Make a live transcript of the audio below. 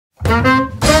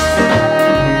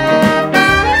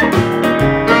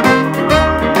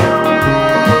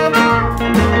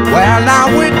Well, now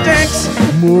it takes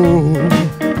more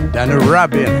than a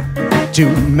robin to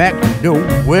make the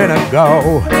winner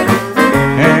go,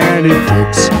 and it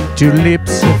takes two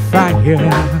lips of fire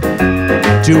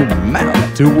to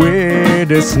melt away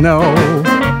the snow.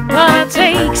 What it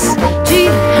takes to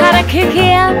how to kick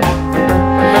in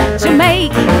to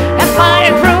make a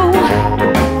fire grow.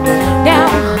 Now,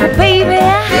 baby,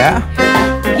 Yeah?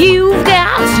 you've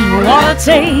got what it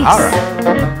takes. All right.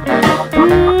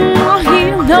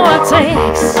 You know it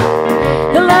takes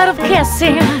a lot of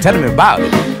kissing Tell me about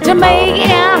it. to make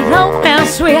it roll and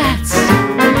sweat.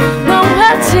 No,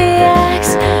 it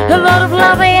takes a lot of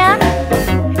loving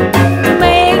to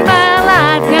make my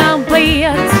life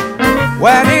complete.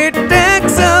 Well, it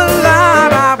takes a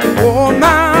lot of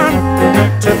woman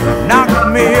to knock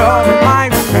me off my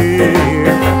feet.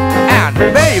 And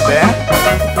baby,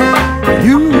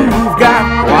 you've got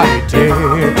what it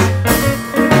takes.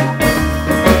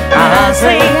 I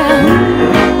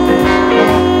say,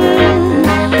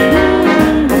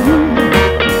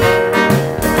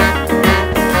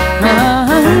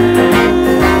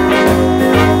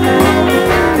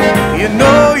 You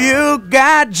know you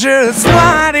got just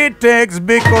what it takes,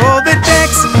 because it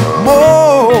takes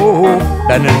more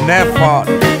than an effort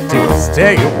to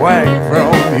stay away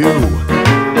from you.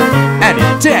 And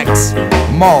it takes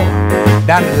more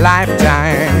than a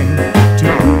lifetime to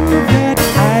prove that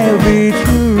I'll be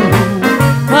true.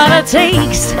 what it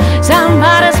takes,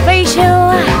 somebody special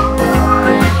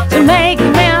to make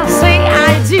me say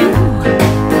I do.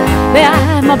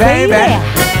 That my Baby,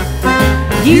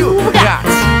 baby, you've got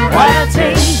what it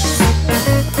takes.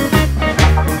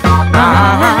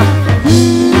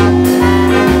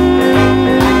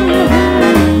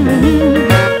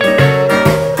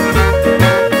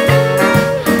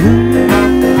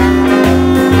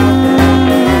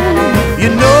 You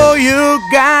know you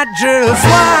got just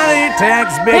what it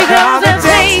takes, Because it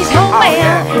takes, oh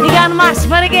man, you got much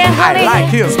better get honey. I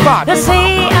like your spot. To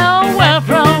see a word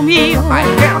from you. I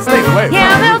can't stay away from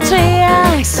Yeah, you. it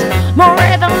takes more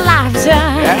than a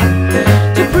lifetime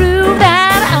Yeah. to prove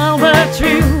that I'm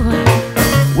true.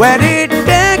 When it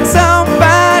takes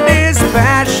somebody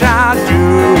special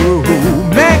to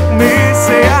make me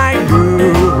say I do.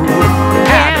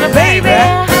 And baby,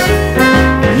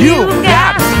 you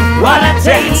got what it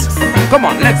takes. Come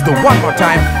on, let's do one more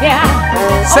time. Yeah.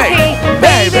 Say, okay,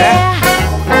 baby,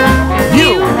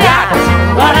 you got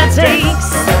what it takes.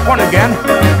 One again,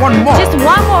 one more. Just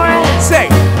one more. Say,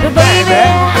 Baby,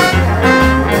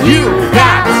 you